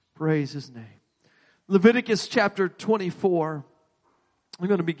Praise His name. Leviticus chapter 24. I'm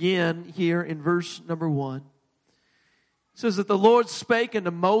going to begin here in verse number 1. It says that the Lord spake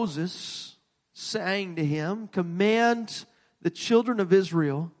unto Moses, saying to him, Command the children of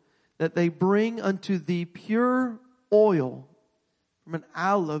Israel that they bring unto thee pure oil from an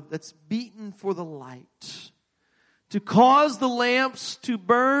olive that's beaten for the light, to cause the lamps to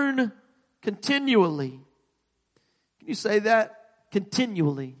burn continually. Can you say that?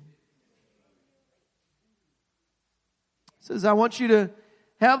 Continually. It says, I want you to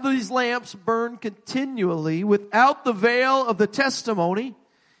have these lamps burn continually without the veil of the testimony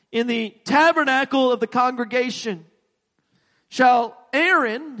in the tabernacle of the congregation. Shall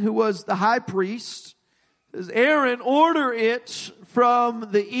Aaron, who was the high priest, says Aaron, order it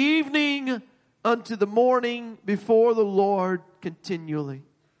from the evening unto the morning before the Lord continually.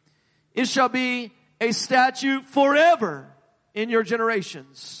 It shall be a statute forever in your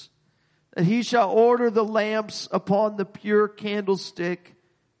generations, that he shall order the lamps upon the pure candlestick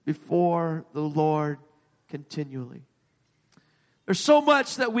before the Lord continually. There's so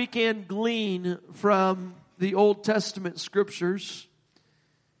much that we can glean from the Old Testament scriptures.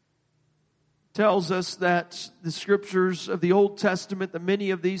 It tells us that the scriptures of the Old Testament, that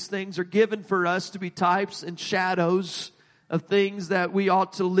many of these things are given for us to be types and shadows of things that we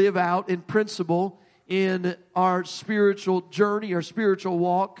ought to live out in principle in our spiritual journey, our spiritual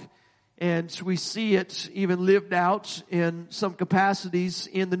walk. And we see it even lived out in some capacities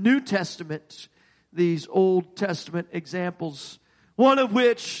in the New Testament, these Old Testament examples. One of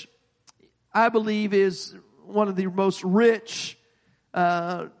which I believe is one of the most rich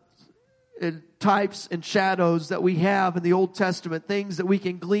types and shadows that we have in the Old Testament, things that we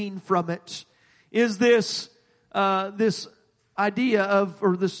can glean from it, is this idea of,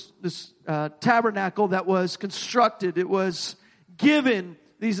 or this tabernacle that was constructed. It was given.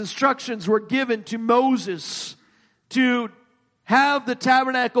 These instructions were given to Moses to have the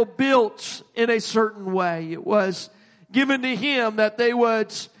tabernacle built in a certain way. It was given to him that they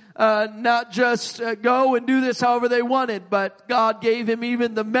would not just go and do this however they wanted, but God gave him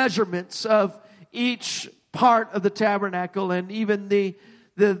even the measurements of each part of the tabernacle and even the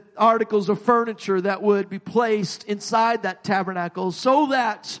articles of furniture that would be placed inside that tabernacle so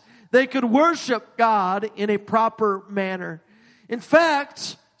that they could worship God in a proper manner. In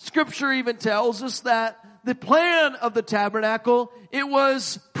fact, Scripture even tells us that the plan of the tabernacle, it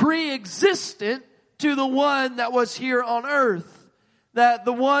was pre-existent to the one that was here on earth. That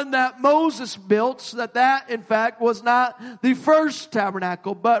the one that Moses built, that in fact was not the first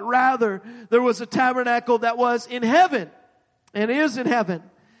tabernacle, but rather there was a tabernacle that was in heaven and is in heaven.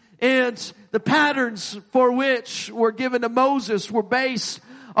 And the patterns for which were given to Moses were based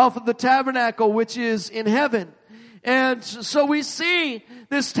off of the tabernacle which is in heaven. And so we see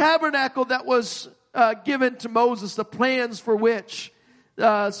this tabernacle that was given to Moses, the plans for which,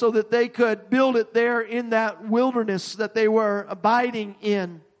 so that they could build it there in that wilderness that they were abiding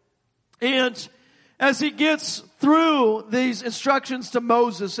in. And as he gets through these instructions to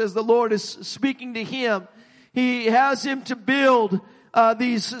Moses, as the Lord is speaking to him, he has him to build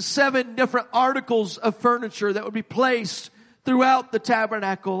these 7 different articles of furniture that would be placed throughout the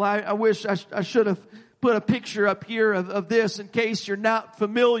tabernacle. I wish I should have put a picture up here of this in case you're not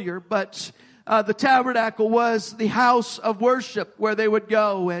familiar, but the tabernacle was the house of worship where they would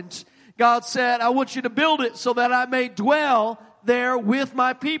go, and God said, I want you to build it so that I may dwell there with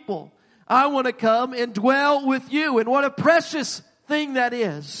my people. I want to come and dwell with you. And what a precious thing that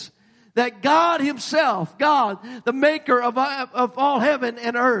is. That God Himself, God, the maker of all heaven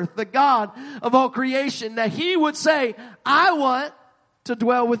and earth, the God of all creation, that He would say, I want to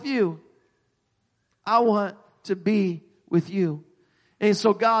dwell with you. I want to be with you. And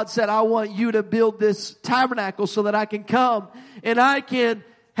so God said, I want you to build this tabernacle so that I can come and I can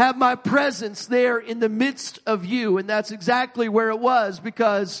have my presence there in the midst of you. And that's exactly where it was,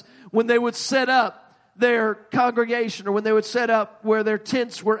 because when they would set up their congregation, or when they would set up where their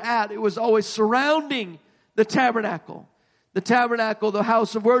tents were at, it was always surrounding the tabernacle. The tabernacle, the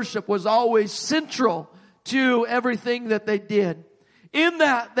house of worship, was always central to everything that they did. In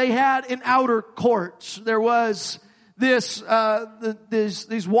that, they had an outer court. There was these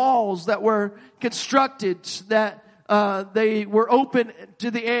walls that were constructed, that they were open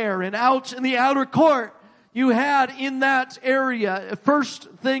to the air. And out in the outer court, you had in that area, the first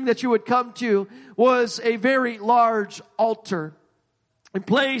thing that you would come to was a very large altar. A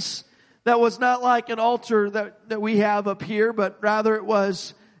place that was not like an altar that we have up here, but rather it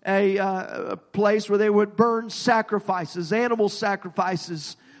was a place where they would burn sacrifices, animal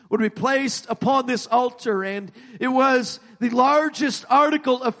sacrifices, would be placed upon this altar, and it was the largest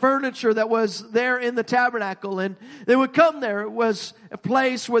article of furniture that was there in the tabernacle, and they would come there. It was a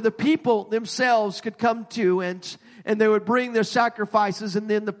place where the people themselves could come to, and they would bring their sacrifices, and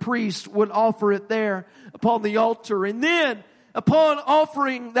then the priest would offer it there upon the altar. And then, upon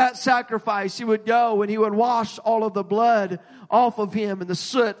offering that sacrifice, he would go and he would wash all of the blood off of him and the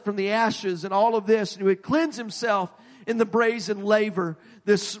soot from the ashes and all of this, and he would cleanse himself in the brazen laver,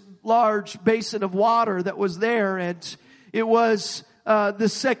 this large basin of water that was there. And it was the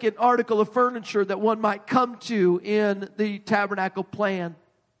second article of furniture that one might come to in the tabernacle plan.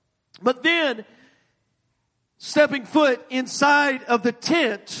 But then, stepping foot inside of the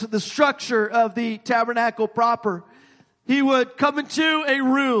tent, the structure of the tabernacle proper, he would come into a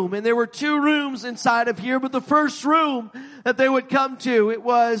room, and there were two rooms inside of here, but the first room that they would come to, it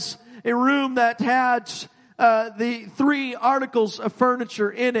was a room that had the three articles of furniture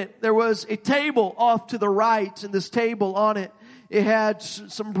in it. There was a table off to the right, and this table on it, it had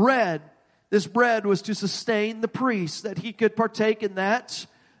some bread. This bread was to sustain the priest, that he could partake in that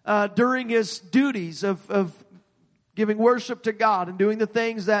during his duties of giving worship to God and doing the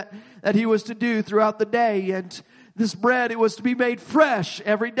things that he was to do throughout the day. And this bread, it was to be made fresh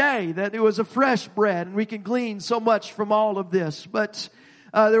every day, that it was a fresh bread, and we can glean so much from all of this. But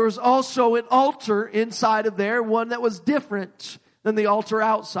there was also an altar inside of there, one that was different than the altar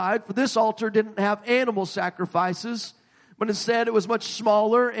outside. For this altar didn't have animal sacrifices, but instead it was much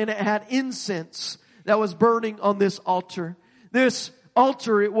smaller, and it had incense that was burning on this altar. This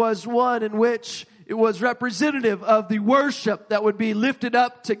altar, it was one in which it was representative of the worship that would be lifted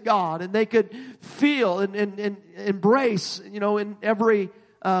up to God, and they could feel and embrace, in every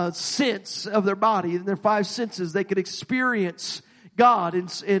sense of their body, in their five senses, they could experience God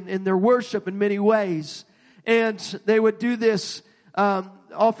in their worship in many ways. And they would do this,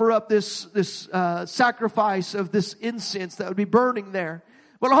 offer up this sacrifice of this incense that would be burning there.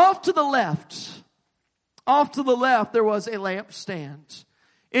 But off to the left, there was a lampstand.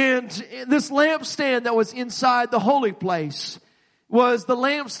 And this lampstand that was inside the holy place was the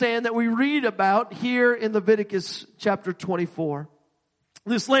lampstand that we read about here in Leviticus chapter 24.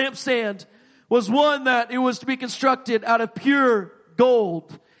 This lampstand was one that it was to be constructed out of pure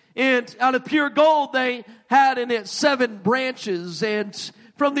gold. And out of pure gold, they had in it 7 branches. And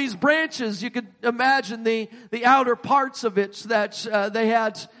from these branches, you could imagine the outer parts of it, that they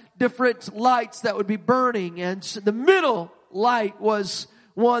had different lights that would be burning. And the middle light was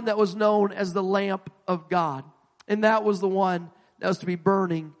one that was known as the lamp of God. And that was the one that was to be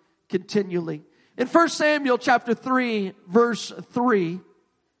burning continually. In 1 Samuel chapter 3, verse 3,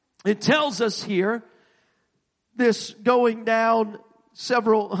 it tells us here, this going down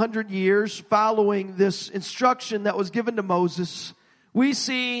several hundred years following this instruction that was given to Moses, we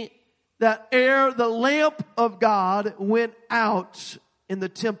see that ere the lamp of God went out in the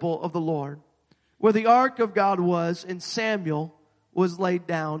temple of the Lord, where the ark of God was, and Samuel was laid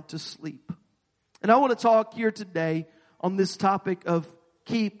down to sleep. And I want to talk here today on this topic of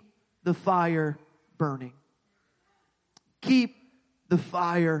keep the fire burning. Keep the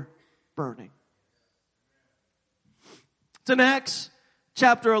fire burning. It's in Acts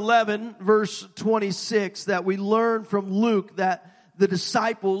chapter 11, verse 26, that we learn from Luke that the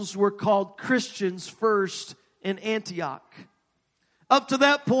disciples were called Christians first in Antioch. Up to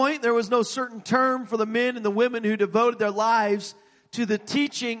that point, there was no certain term for the men and the women who devoted their lives to the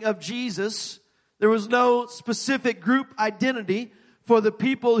teaching of Jesus. There was no specific group identity for the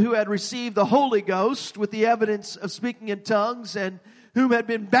people who had received the Holy Ghost with the evidence of speaking in tongues and whom had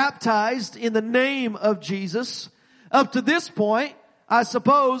been baptized in the name of Jesus. Up to this point, I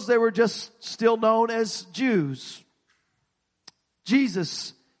suppose they were just still known as Jews.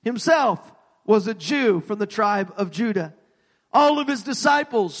 Jesus himself was a Jew from the tribe of Judah. All of his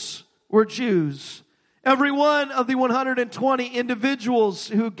disciples were Jews. Every one of the 120 individuals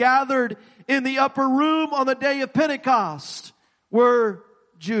who gathered in the upper room on the day of Pentecost were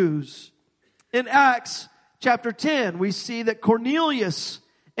Jews. In Acts chapter 10, we see that Cornelius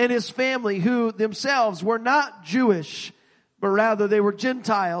and his family, who themselves were not Jewish, but rather they were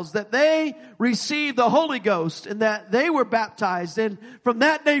Gentiles, that they received the Holy Ghost and that they were baptized. And from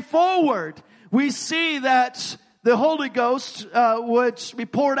that day forward, we see that the Holy Ghost would be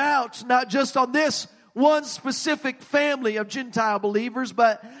poured out not just on this one specific family of Gentile believers,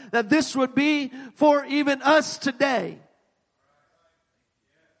 but that this would be for even us today.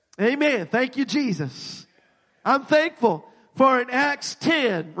 Amen. Thank you, Jesus. I'm thankful for an Acts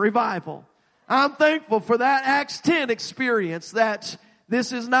 10 revival. I'm thankful for that Acts 10 experience, that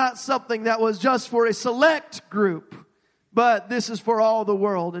this is not something that was just for a select group, but this is for all the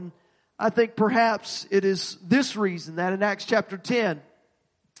world. And I think perhaps it is this reason that in Acts chapter 10,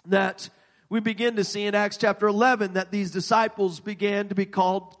 that we begin to see in Acts chapter 11 that these disciples began to be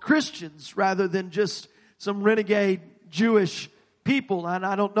called Christians rather than just some renegade Jewish people. And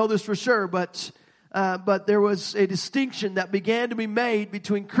I don't know this for sure, but there was a distinction that began to be made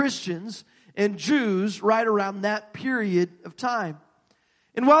between Christians and Jews right around that period of time.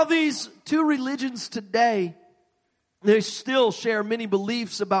 And while these two religions today, they still share many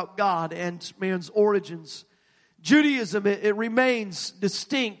beliefs about God and man's origins, Judaism, it remains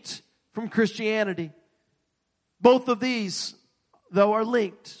distinct from Christianity. Both of these, though, are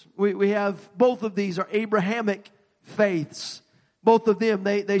linked. We have both of these are Abrahamic faiths. Both of them,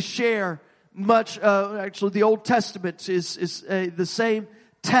 they share much. Actually, the Old Testament is the same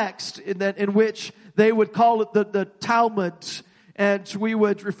text in which they would call it the Talmud, and we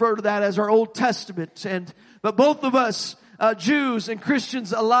would refer to that as our Old Testament. But both of us, Jews and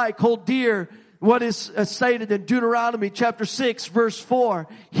Christians alike, hold dear what is stated in Deuteronomy chapter 6, verse 4.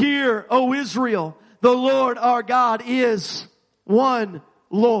 Hear, O Israel, the Lord our God is one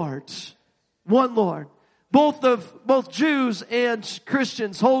Lord. One Lord. Both Jews and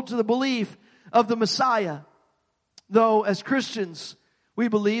Christians hold to the belief of the Messiah. Though as Christians, we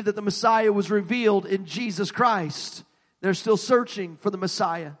believe that the Messiah was revealed in Jesus Christ. They're still searching for the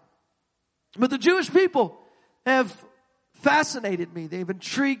Messiah. But the Jewish people have fascinated me. They've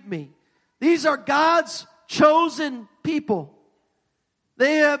intrigued me. These are God's chosen people.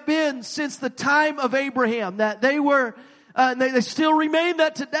 They have been since the time of Abraham, that they were, they still remain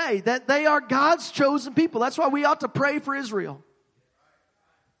that today, that they are God's chosen people. That's why we ought to pray for Israel.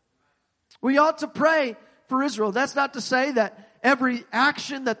 We ought to pray for Israel. That's not to say that every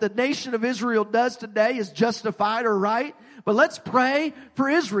action that the nation of Israel does today is justified or right. But let's pray for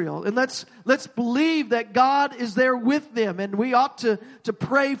Israel, and let's believe that God is there with them, and we ought to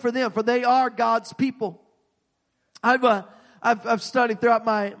pray for them, for they are God's people. I've studied throughout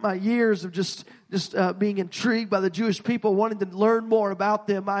my years of just being intrigued by the Jewish people, wanting to learn more about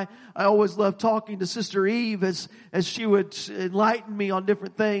them. I always loved talking to Sister Eve as she would enlighten me on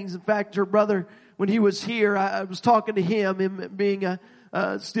different things. In fact, her brother, when he was here, I was talking to him being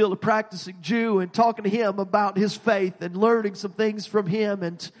still a practicing Jew, and talking to him about his faith and learning some things from him.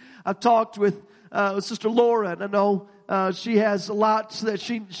 And I've talked with Sister Laura, and I know she has a lot that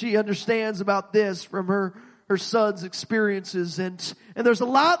she understands about this from her son's experiences, and there's a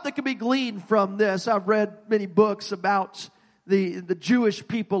lot that can be gleaned from this. I've read many books about the Jewish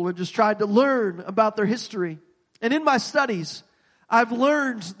people and just tried to learn about their history. And in my studies, I've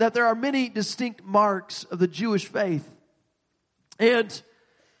learned that there are many distinct marks of the Jewish faith. And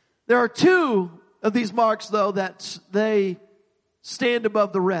there are two of these marks, though, that they stand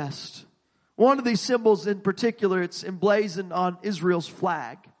above the rest. One of these symbols in particular, it's emblazoned on Israel's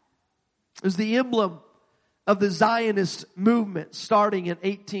flag. It's the emblem of the Zionist movement starting in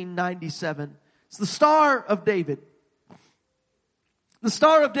 1897. It's the Star of David. The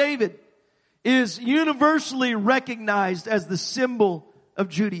Star of David is universally recognized as the symbol of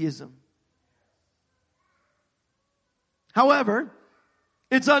Judaism. However,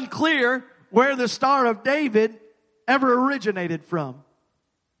 it's unclear where the Star of David ever originated from.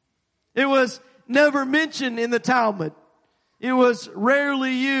 It was never mentioned in the Talmud. It was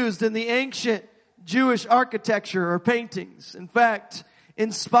rarely used in the ancient Jewish architecture or paintings. In fact,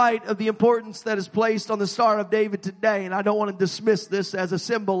 in spite of the importance that is placed on the Star of David today, and I don't want to dismiss this as a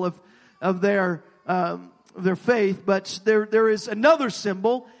symbol of their faith, but there is another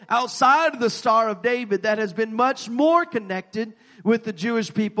symbol outside of the Star of David that has been much more connected with the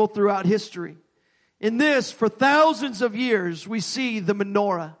Jewish people throughout history. In this, for thousands of years, we see the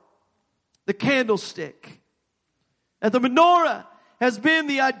menorah, the candlestick. And the menorah has been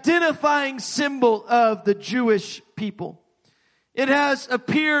the identifying symbol of the Jewish people. It has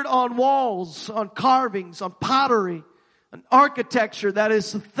appeared on walls, on carvings, on pottery, an architecture that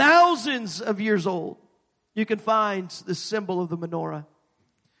is thousands of years old. You can find the symbol of the menorah.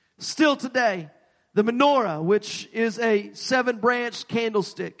 Still today, the menorah, which is a 7-branched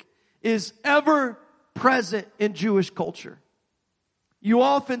candlestick, is ever present in Jewish culture. You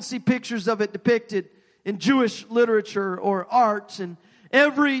often see pictures of it depicted in Jewish literature or art, and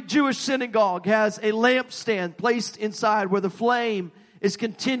every Jewish synagogue has a lampstand placed inside where the flame is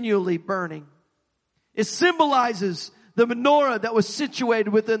continually burning. It symbolizes the menorah that was situated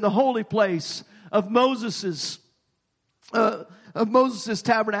within the holy place of Moses'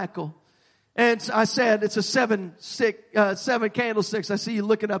 tabernacle. And I said it's a 7 candlesticks. I see you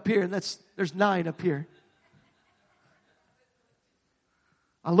looking up here, and there's 9 up here.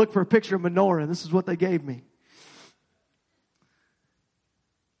 I looked for a picture of menorah, and this is what they gave me.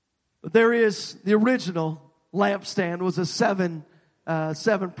 But there is the original lampstand, was a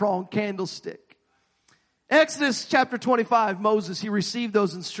seven-pronged candlestick. Exodus chapter 25, Moses, he received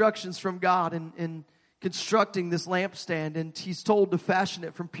those instructions from God in constructing this lampstand, and he's told to fashion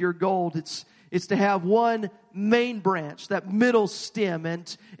it from pure gold. It's to have one main branch, that middle stem,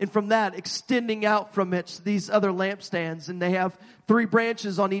 and from that extending out from it these other lampstands, and they have 3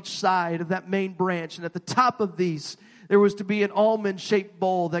 branches on each side of that main branch, and at the top of these there was to be an almond-shaped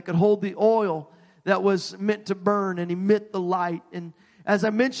bowl that could hold the oil that was meant to burn and emit the light. And as I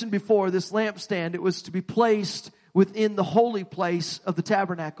mentioned before, this lampstand, it was to be placed within the holy place of the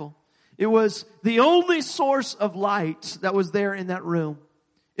tabernacle. It was the only source of light that was there in that room.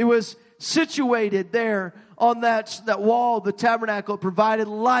 It was situated there on that wall of the tabernacle. It provided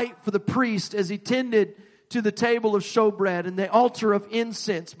light for the priest as he tended to the table of showbread and the altar of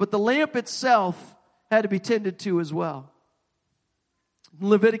incense. But the lamp itself had to be tended to as well. In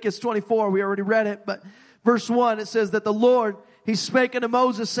Leviticus 24, we already read it, but verse 1, it says that the Lord, he spake unto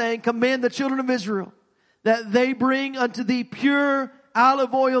Moses, saying, command the children of Israel that they bring unto thee pure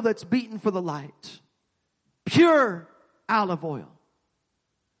olive oil that's beaten for the light. Pure olive oil.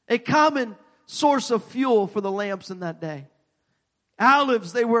 A common source of fuel for the lamps in that day.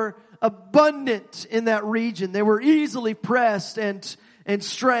 Olives, they were abundant in that region. They were easily pressed and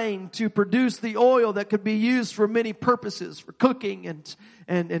strained to produce the oil that could be used for many purposes, for cooking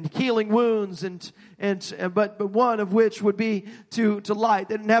and healing wounds, but one of which would be to light.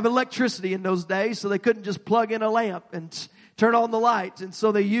 They didn't have electricity in those days, so they couldn't just plug in a lamp and turn on the light, and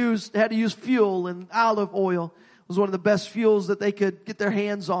so they had to use fuel, and olive oil was one of the best fuels that they could get their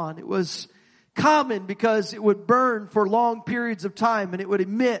hands on. It was common because it would burn for long periods of time, and it would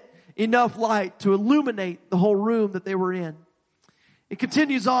emit enough light to illuminate the whole room that they were in. It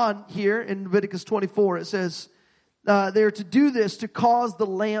continues on here in Leviticus 24. It says, they are to do this to cause the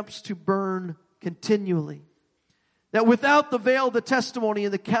lamps to burn continually. That without the veil of the testimony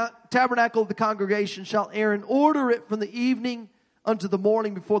in the tabernacle of the congregation shall Aaron order it from the evening unto the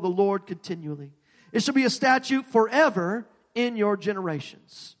morning before the Lord continually. It shall be a statute forever in your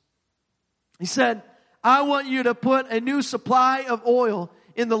generations. He said, I want you to put a new supply of oil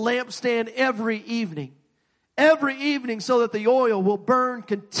in the lampstand every evening. Every evening, so that the oil will burn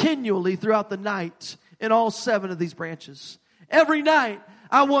continually throughout the night in all 7 of these branches. Every night,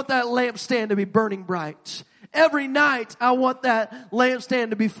 I want that lampstand to be burning bright. Every night, I want that lampstand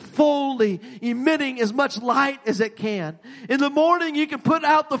to be fully emitting as much light as it can. In the morning, you can put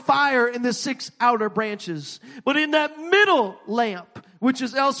out the fire in the 6 outer branches. But in that middle lamp, which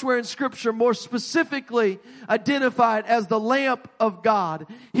is elsewhere in Scripture more specifically identified as the lamp of God,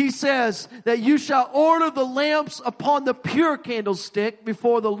 he says that you shall order the lamps upon the pure candlestick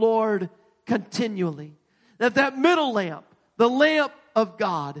before the Lord continually. That middle lamp, the lamp of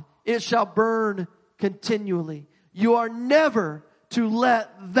God, it shall burn continually. You are never to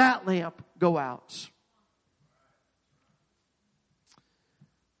let that lamp go out.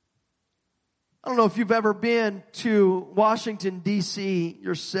 I don't know if you've ever been to Washington, D.C.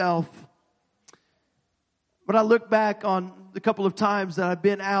 yourself, but I look back on the couple of times that I've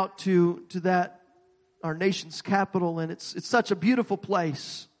been out to that, our nation's capital, and it's such a beautiful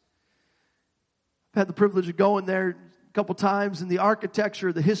place. I've had the privilege of going there a couple times, and the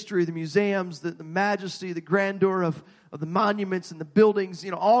architecture, the history, the museums, the majesty, the grandeur of the monuments and the buildings,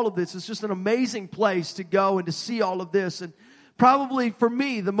 all of this is just an amazing place to go and to see all of this. And probably for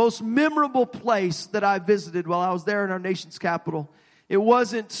me, the most memorable place that I visited while I was there in our nation's capital, it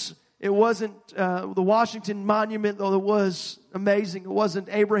wasn't the Washington Monument, though it was amazing. It wasn't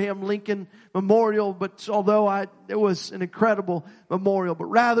Abraham Lincoln Memorial, but although it was an incredible memorial, but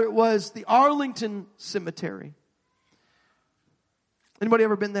rather it was the Arlington Cemetery. Anybody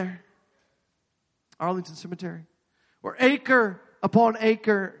ever been there? Arlington Cemetery. Where acre upon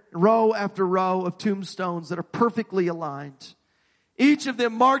acre, row after row of tombstones that are perfectly aligned. Each of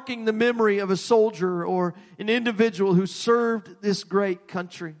them marking the memory of a soldier or an individual who served this great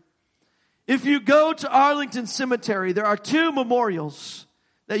country. If you go to Arlington Cemetery, there are 2 memorials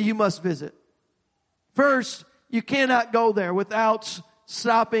that you must visit. First, you cannot go there without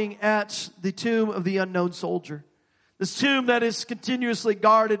stopping at the tomb of the unknown soldier. This tomb that is continuously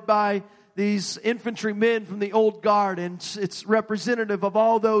guarded by these infantrymen from the old guard, and it's representative of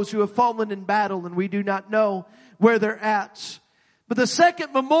all those who have fallen in battle, and we do not know where they're at. But the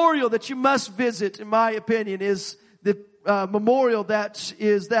second memorial that you must visit, in my opinion, is the memorial that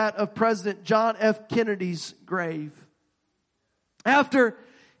is that of President John F. Kennedy's grave. After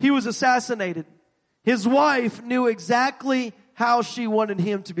he was assassinated, his wife knew exactly how she wanted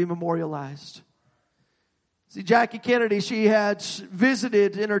him to be memorialized. See, Jackie Kennedy, she had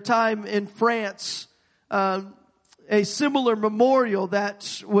visited in her time in France a similar memorial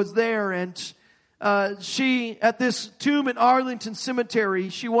that was there, and she, at this tomb in Arlington Cemetery,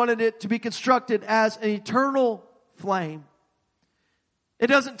 she wanted it to be constructed as an eternal flame. It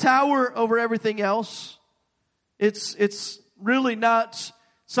doesn't tower over everything else. It's really not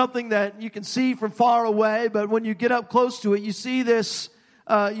something that you can see from far away, but when you get up close to it, you see this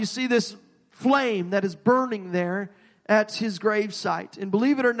flame that is burning there at his gravesite. And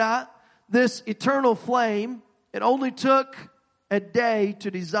believe it or not, this eternal flame, it only took a day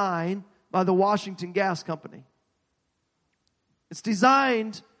to design by the Washington Gas Company. It's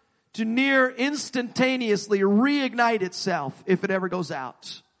designed to near instantaneously reignite itself if it ever goes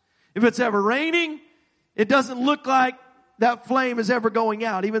out. If it's ever raining, it doesn't look like that flame is ever going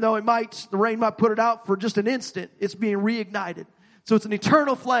out. Even though the rain might put it out for just an instant, it's being reignited. So it's an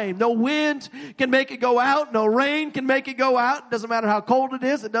eternal flame. No wind can make it go out. No rain can make it go out. It doesn't matter how cold it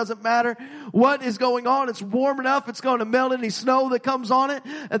is. It doesn't matter what is going on. It's warm enough. It's going to melt any snow that comes on it.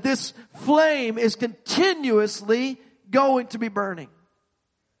 And this flame is continuously going to be burning.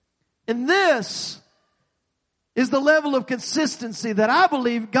 And this is the level of consistency that I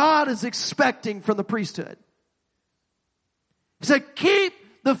believe God is expecting from the priesthood. He said, keep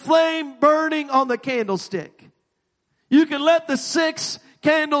the flame burning on the candlestick. You can let the 6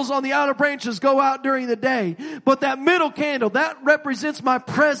 candles on the outer branches go out during the day. But that middle candle, that represents my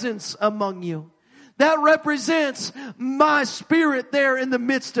presence among you. That represents my spirit there in the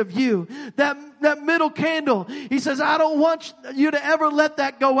midst of you. That middle candle, he says, I don't want you to ever let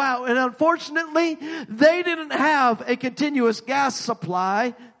that go out. And unfortunately, they didn't have a continuous gas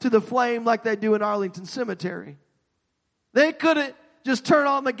supply to the flame like they do in Arlington Cemetery. They couldn't just turn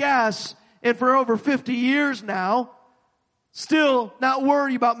on the gas and for over 50 years now, still not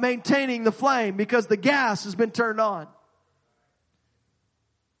worry about maintaining the flame because the gas has been turned on.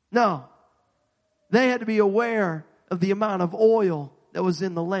 No. They had to be aware of the amount of oil that was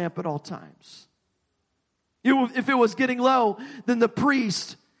in the lamp at all times. If it was getting low, then the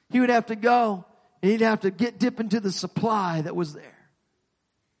priest, he would have to go and he'd have to dip into the supply that was there.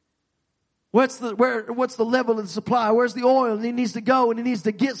 What's the level of the supply? Where's the oil? And he needs to go and he needs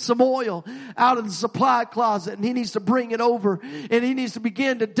to get some oil out of the supply closet and he needs to bring it over and he needs to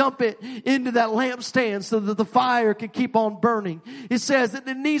begin to dump it into that lampstand so that the fire can keep on burning. It says that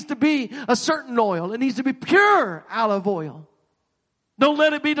it needs to be a certain oil. It needs to be pure olive oil. Don't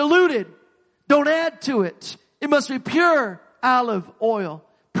let it be diluted. Don't add to it. It must be pure olive oil.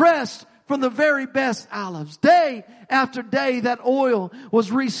 Pressed from the very best olives. Day after day, that oil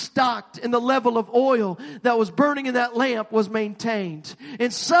was restocked and the level of oil that was burning in that lamp was maintained.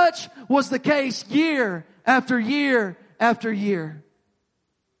 And such was the case year after year after year.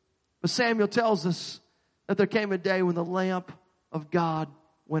 But Samuel tells us that there came a day when the lamp of God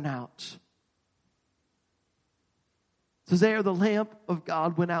went out. It says there, the lamp of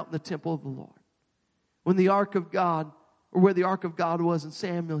God went out in the temple of the Lord. When the ark of God, or where the ark of God was in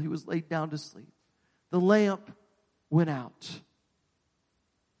Samuel, he was laid down to sleep. The lamp went out.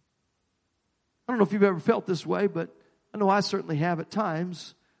 I don't know if you've ever felt this way, but I know I certainly have at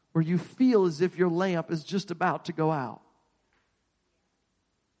times where you feel as if your lamp is just about to go out.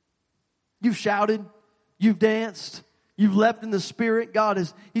 You've shouted, you've danced, you've leapt in the Spirit.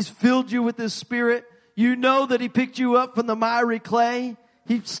 He's filled you with His Spirit. You know that He picked you up from the miry clay.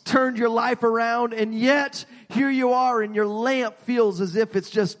 He's turned your life around, and yet here you are and your lamp feels as if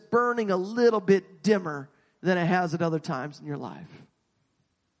it's just burning a little bit dimmer than it has at other times in your life.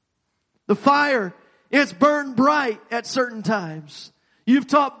 The fire, it's burned bright at certain times. You've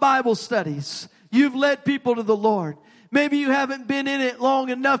taught Bible studies. You've led people to the Lord. Maybe you haven't been in it long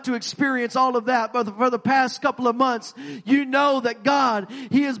enough to experience all of that, but for the past couple of months, you know that God,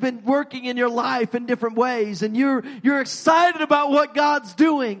 He has been working in your life in different ways, and you're excited about what God's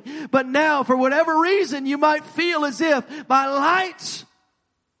doing. But now, for whatever reason, you might feel as if my light,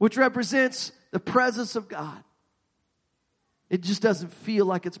 which represents the presence of God, it just doesn't feel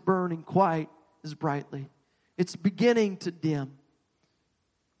like it's burning quite as brightly. It's beginning to dim.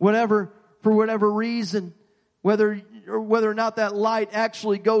 For whatever reason, whether or not that light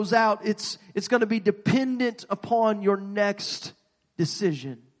actually goes out, it's going to be dependent upon your next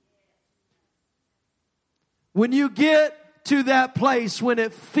decision. When you get to that place when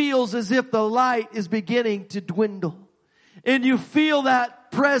it feels as if the light is beginning to dwindle, and you feel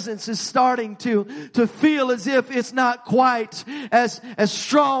that presence is starting to feel as if it's not quite as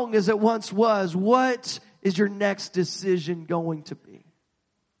strong as it once was, what is your next decision going to be?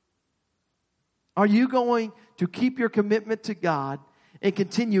 Are you going to keep your commitment to God and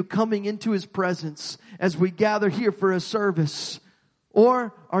continue coming into His presence as we gather here for a service?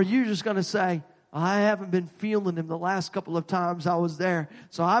 Or are you just going to say, I haven't been feeling Him the last couple of times I was there,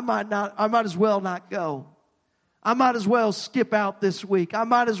 so I might as well not go. I might as well skip out this week. I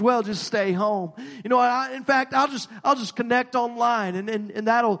might as well just stay home. You know what? In fact, I'll just connect online and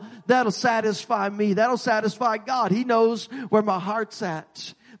that'll satisfy me. That'll satisfy God. He knows where my heart's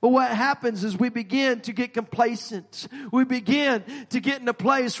at. But what happens is we begin to get complacent. We begin to get in a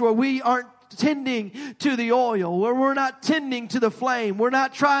place where we aren't tending to the oil, where we're not tending to the flame. We're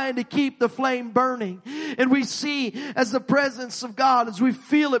not trying to keep the flame burning. And we see as the presence of God, as we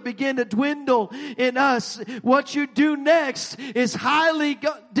feel it begin to dwindle in us, what you do next is highly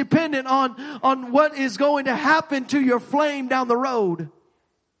dependent on what is going to happen to your flame down the road.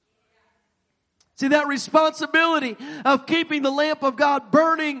 See, that responsibility of keeping the lamp of God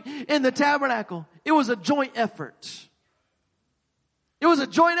burning in the tabernacle, it was a joint effort. It was a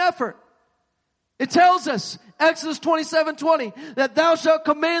joint effort. It tells us, Exodus 27:20, that thou shalt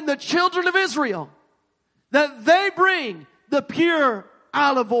command the children of Israel that they bring the pure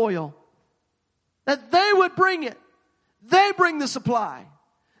olive oil. That they would bring it. They bring the supply.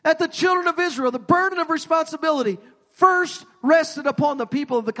 That the children of Israel, the burden of responsibility, first rested upon the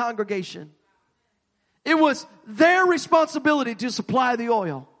people of the congregation. It was their responsibility to supply the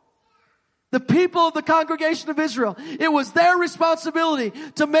oil. The people of the congregation of Israel, it was their responsibility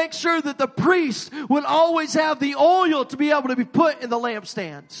to make sure that the priest would always have the oil to be able to be put in the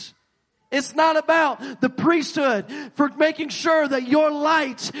lampstands. It's not about the priesthood for making sure that your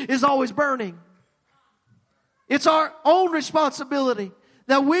light is always burning. It's our own responsibility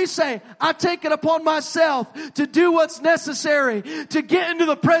that we say, I take it upon myself to do what's necessary to get into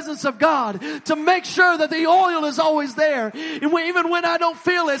the presence of God, to make sure that the oil is always there. And even when I don't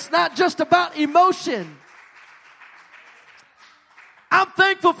feel it, it's not just about emotion. I'm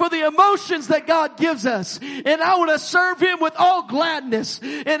thankful for the emotions that God gives us. And I want to serve Him with all gladness.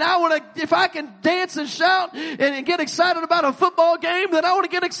 And I want to, if I can dance and shout and get excited about a football game, then I want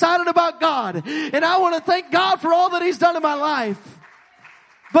to get excited about God. And I want to thank God for all that He's done in my life.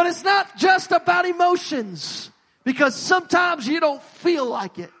 But it's not just about emotions, because sometimes you don't feel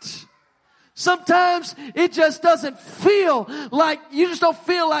like it. Sometimes it just doesn't feel like, you just don't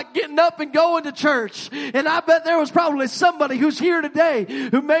feel like getting up and going to church. And I bet there was probably somebody who's here today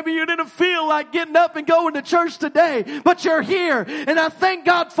who maybe you didn't feel like getting up and going to church today, but you're here. And I thank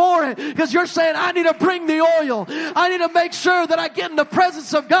God for it, because you're saying, I need to bring the oil. I need to make sure that I get in the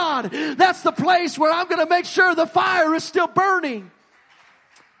presence of God. That's the place where I'm going to make sure the fire is still burning.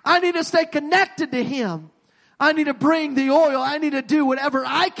 I need to stay connected to Him. I need to bring the oil. I need to do whatever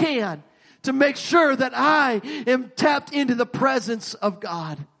I can to make sure that I am tapped into the presence of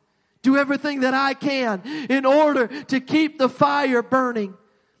God. Do everything that I can in order to keep the fire burning.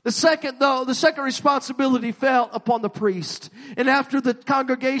 The second responsibility fell upon the priest. And after the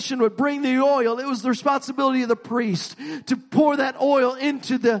congregation would bring the oil, it was the responsibility of the priest to pour that oil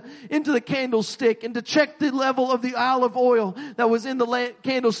into the candlestick and to check the level of the olive oil that was in the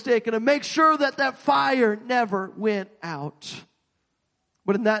candlestick and to make sure that that fire never went out.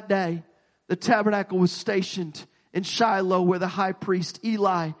 But in that day, the tabernacle was stationed in Shiloh, where the high priest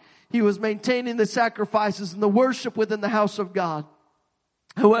Eli, he was maintaining the sacrifices and the worship within the house of God.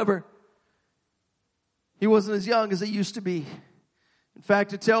 However, he wasn't as young as he used to be. In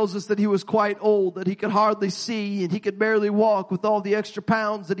fact, it tells us that he was quite old, that he could hardly see and he could barely walk with all the extra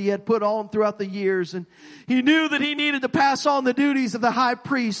pounds that he had put on throughout the years. And he knew that he needed to pass on the duties of the high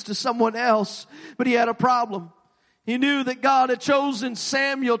priest to someone else, but he had a problem. He knew that God had chosen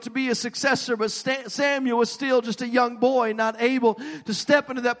Samuel to be a successor, but Samuel was still just a young boy, not able to step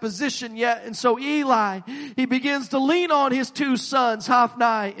into that position yet. And so Eli, he begins to lean on his two sons,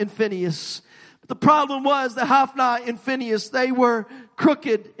 Hophni and Phinehas. But the problem was that Hophni and Phinehas, they were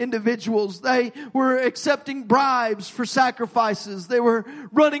crooked individuals. They were accepting bribes for sacrifices. They were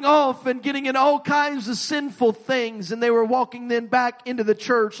running off and getting in all kinds of sinful things. And they were walking then back into the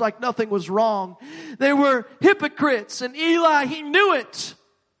church like nothing was wrong. They were hypocrites. And Eli, he knew it.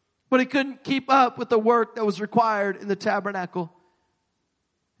 But he couldn't keep up with the work that was required in the tabernacle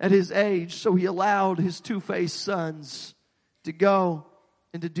at his age. So he allowed his two-faced sons to go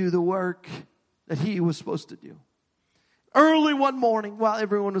and to do the work that he was supposed to do. Early one morning, while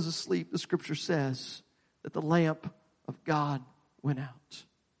everyone was asleep, the scripture says that the lamp of God went out.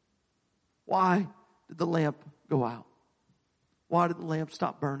 Why did the lamp go out? Why did the lamp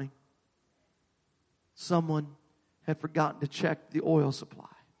stop burning? Someone had forgotten to check the oil supply.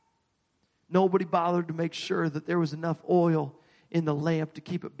 Nobody bothered to make sure that there was enough oil in the lamp to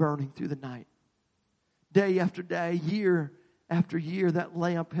keep it burning through the night. Day after day, year after year, that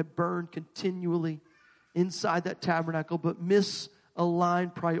lamp had burned continually inside that tabernacle, but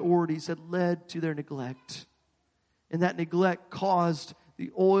misaligned priorities had led to their neglect. And that neglect caused the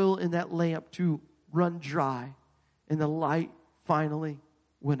oil in that lamp to run dry, and the light finally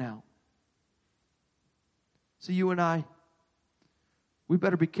went out. So you and I, we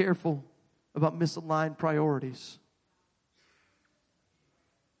better be careful about misaligned priorities.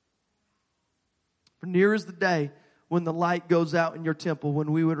 For near is the day when the light goes out in your temple,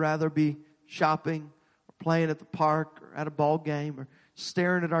 when we would rather be shopping or playing at the park or at a ball game or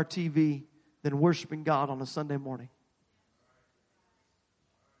staring at our TV than worshiping God on a Sunday morning.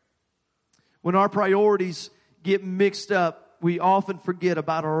 When our priorities get mixed up, we often forget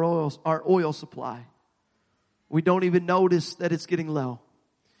about our oil supply. We don't even notice that it's getting low.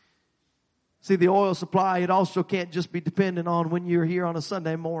 See, the oil supply, it also can't just be dependent on when you're here on a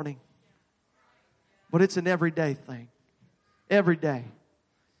Sunday morning. But it's an everyday thing. Every day.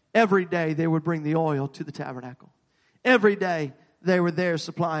 Every day they would bring the oil to the tabernacle. Every day they were there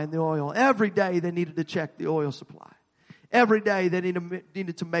supplying the oil. Every day they needed to check the oil supply. Every day they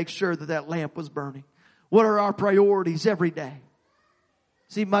needed to make sure that that lamp was burning. What are our priorities every day?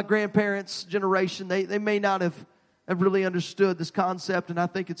 See, my grandparents' generation, they may not have really understood this concept, and I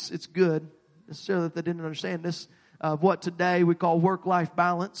think it's good necessarily that they didn't understand this, of what today we call work-life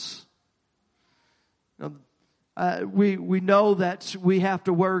balance. We know that we have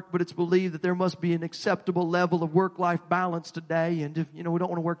to work, but it's believed that there must be an acceptable level of work-life balance today. And we don't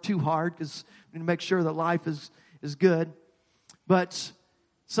want to work too hard because we need to make sure that life is good. But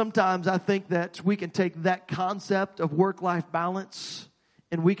sometimes I think that we can take that concept of work-life balance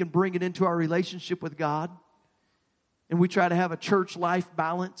and we can bring it into our relationship with God. And we try to have a church life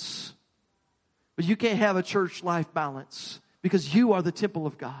balance. But you can't have a church life balance because you are the temple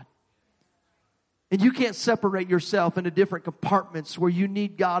of God. And you can't separate yourself into different compartments where you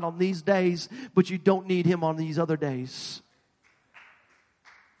need God on these days, but you don't need Him on these other days.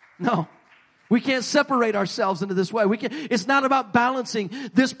 No. We can't separate ourselves into this way. It's not about balancing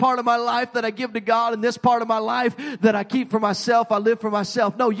this part of my life that I give to God and this part of my life that I keep for myself, I live for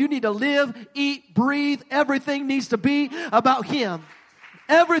myself. No, you need to live, eat, breathe. Everything needs to be about Him.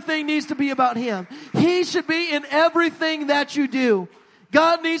 Everything needs to be about Him. He should be in everything that you do.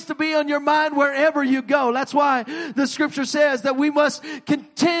 God needs to be on your mind wherever you go. That's why the scripture says that we must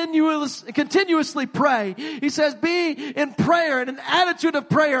continuously pray. He says, be in prayer, in an attitude of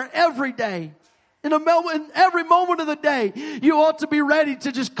prayer every day. In every moment of the day, you ought to be ready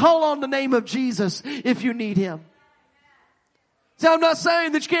to just call on the name of Jesus if you need Him. See, I'm not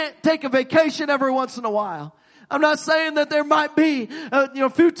saying that you can't take a vacation every once in a while. I'm not saying that there might be, a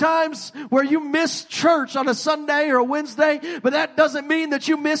few times where you miss church on a Sunday or a Wednesday, but that doesn't mean that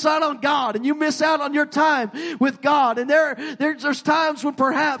you miss out on God and you miss out on your time with God. And there's times when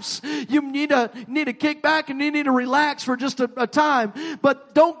perhaps you need to kick back and you need to relax for just a time.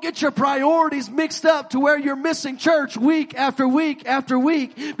 But don't get your priorities mixed up to where you're missing church week after week after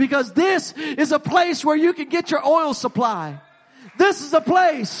week, because this is a place where you can get your oil supply. This is a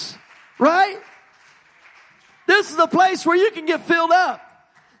place, right? This is a place where you can get filled up.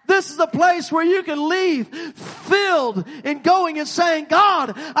 This is a place where you can leave filled and going and saying,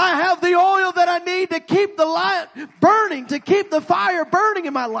 God, I have the oil that I need to keep the light burning, to keep the fire burning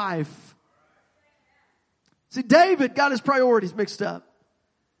in my life. See, David got his priorities mixed up.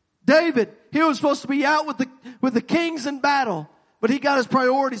 David, he was supposed to be out with the kings in battle, but he got his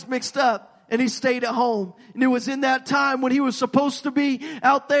priorities mixed up. And he stayed at home. And it was in that time when he was supposed to be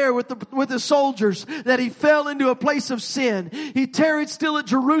out there with the soldiers that he fell into a place of sin. He tarried still at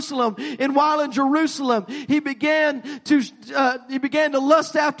Jerusalem. And while in Jerusalem, he began to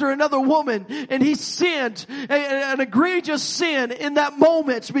lust after another woman. And he sinned, an egregious sin in that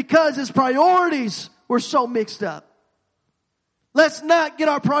moment because his priorities were so mixed up. Let's not get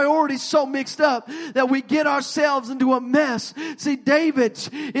our priorities so mixed up that we get ourselves into a mess. See, David,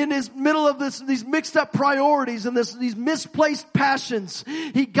 in his middle of these mixed up priorities and these misplaced passions,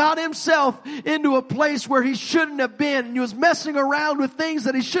 he got himself into a place where he shouldn't have been, and he was messing around with things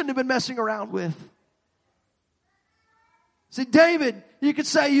that he shouldn't have been messing around with. See, David, you could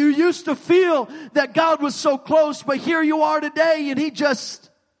say you used to feel that God was so close, but here you are today and He just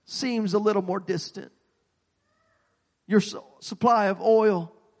seems a little more distant. Your supply of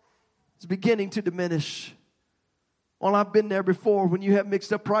oil is beginning to diminish. Well, I've been there before when you have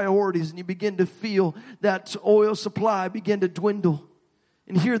mixed up priorities and you begin to feel that oil supply begin to dwindle.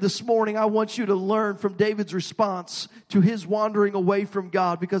 And here this morning, I want you to learn from David's response to his wandering away from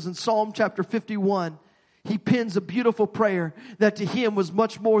God, because in Psalm chapter 51, he pens a beautiful prayer that to him was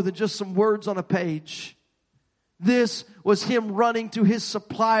much more than just some words on a page. This was him running to his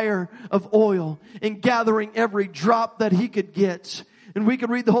supplier of oil and gathering every drop that he could get. And we could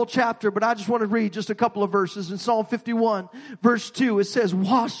read the whole chapter, but I just want to read just a couple of verses. In Psalm 51, verse 2, it says,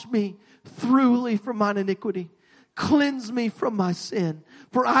 "Wash me thoroughly from mine iniquity. Cleanse me from my sin.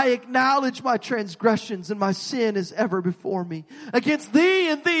 For I acknowledge my transgressions, and my sin is ever before me. Against thee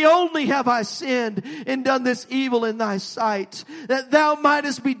and thee only have I sinned, and done this evil in thy sight, that thou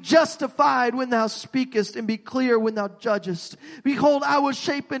mightest be justified when thou speakest, and be clear when thou judgest. Behold, I was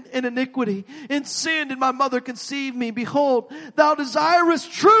shapen in iniquity, and sinned, and my mother conceived me. Behold, thou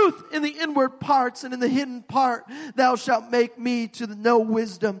desirest truth in the inward parts, and in the hidden part thou shalt make me to know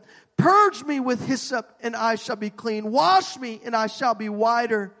wisdom. Purge me with hyssop, and I shall be clean. Wash me, and I shall be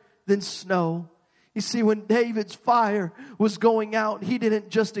whiter than snow." You see, when David's fire was going out, he didn't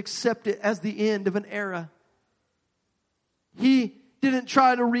just accept it as the end of an era. He didn't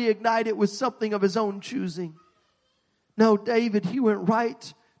try to reignite it with something of his own choosing. No, David, he went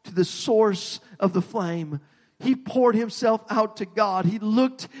right to the source of the flame. He poured himself out to God. He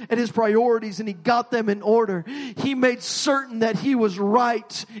looked at his priorities and he got them in order. He made certain that he was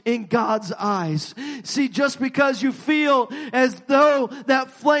right in God's eyes. See, just because you feel as though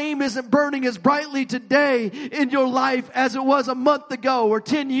that flame isn't burning as brightly today in your life as it was a month ago or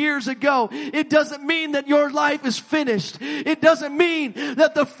 10 years ago, it doesn't mean that your life is finished. It doesn't mean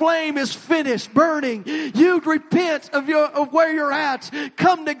that the flame is finished burning. You repent of where you're at.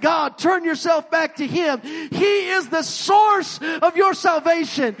 Come to God. Turn yourself back to Him. He is the source of your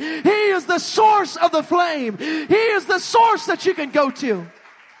salvation. He is the source of the flame. He is the source that you can go to.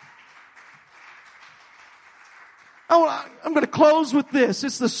 I'm going to close with this.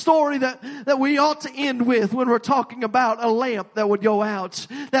 It's the story that we ought to end with when we're talking about a lamp that would go out.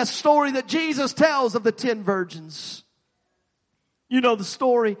 That story that Jesus tells of the 10 virgins. You know the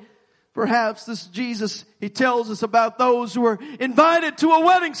story. Perhaps this Jesus, He tells us about those who were invited to a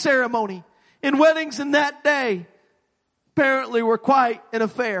wedding ceremony. And weddings in that day apparently were quite an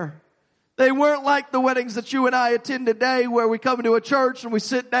affair. They weren't like the weddings that you and I attend today, where we come into a church and we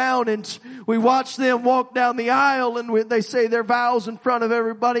sit down and we watch them walk down the aisle and they say their vows in front of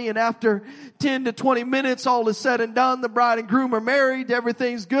everybody, and after 10 to 20 minutes all is said and done, the bride and groom are married,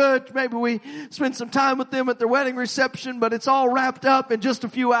 everything's good. Maybe we spend some time with them at their wedding reception, but it's all wrapped up in just a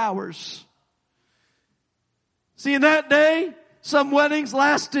few hours. See, in that day, some weddings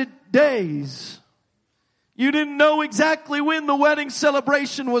lasted days. You didn't know exactly when the wedding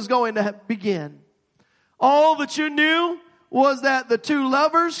celebration was going to begin. All that you knew was that the two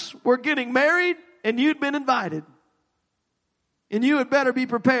lovers were getting married and you'd been invited. And you had better be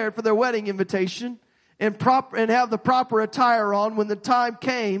prepared for their wedding invitation and have the proper attire on when the time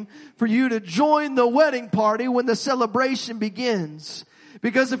came for you to join the wedding party when the celebration begins.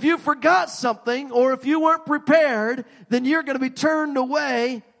 Because if you forgot something or if you weren't prepared, then you're going to be turned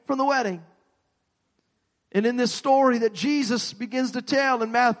away from the wedding. And in this story that Jesus begins to tell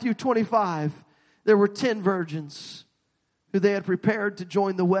in Matthew 25, there were 10 virgins who they had prepared to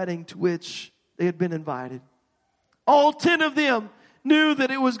join the wedding to which they had been invited. All 10 of them knew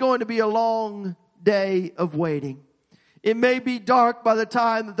that it was going to be a long day of waiting. It may be dark by the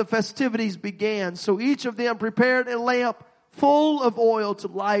time that the festivities began, so each of them prepared a lamp full of oil to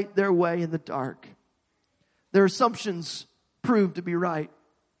light their way in the dark. Their assumptions proved to be right.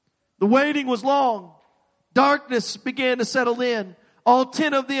 The waiting was long. Darkness began to settle in. All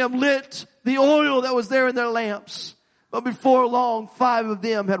 10 of them lit the oil that was there in their lamps. But before long, 5 of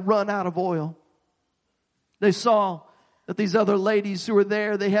them had run out of oil. They saw that these other ladies who were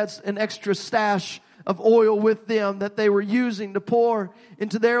there, they had an extra stash of oil with them that they were using to pour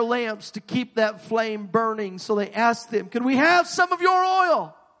into their lamps to keep that flame burning. So they asked them, "Can we have some of your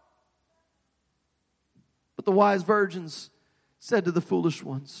oil?" But the wise virgins said to the foolish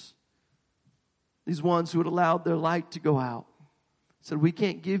ones, these ones who had allowed their light to go out, said, "We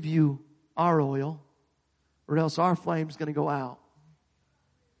can't give you our oil, or else our flame's going to go out."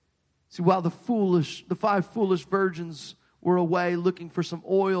 See, while the 5 foolish virgins were away looking for some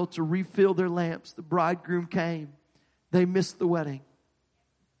oil to refill their lamps, the bridegroom came. They missed the wedding.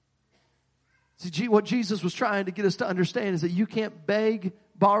 See, what Jesus was trying to get us to understand is that you can't beg,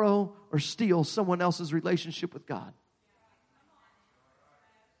 borrow, or steal someone else's relationship with God.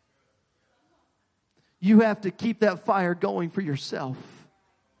 You have to keep that fire going for yourself.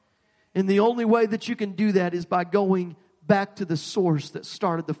 And the only way that you can do that is by going back to the source that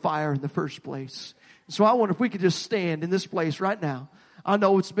started the fire in the first place. So I wonder if we could just stand in this place right now. I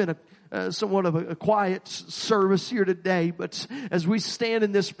know it's been somewhat of a quiet service here today, but as we stand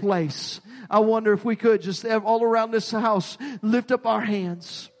in this place, I wonder if we could just all around this house lift up our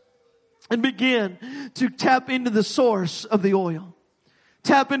hands. and begin to tap into the source of the oil.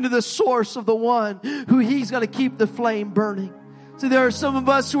 Tap into the source of the one who He's going to keep the flame burning. See, there are some of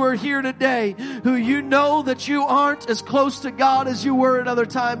us who are here today who you know that you aren't as close to God as you were at other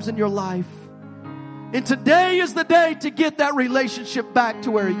times in your life. And today is the day to get that relationship back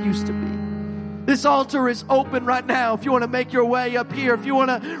to where it used to be. This altar is open right now. If you want to make your way up here, if you want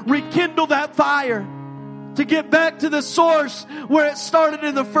to rekindle that fire to get back to the source where it started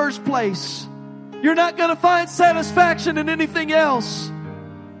in the first place. You're not going to find satisfaction in anything else.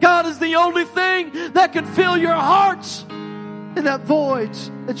 God is the only thing that can fill your hearts in that void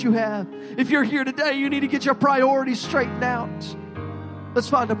that you have. If you're here today, you need to get your priorities straightened out. Let's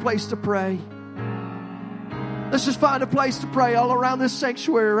find a place to pray. Let's just find a place to pray all around this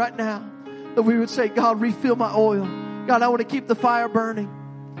sanctuary right now. That we would say, God, refill my oil. God, I want to keep the fire burning.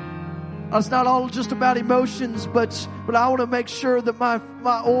 It's not all just about emotions, but I want to make sure that my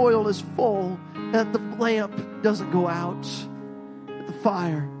oil is full, that the lamp doesn't go out, that the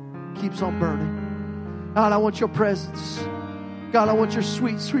fire keeps on burning. God, I want your presence. God, I want your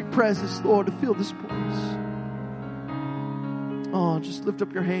sweet, sweet presence, Lord, to fill this place. Oh, just lift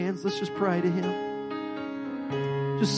up your hands. Let's just pray to Him.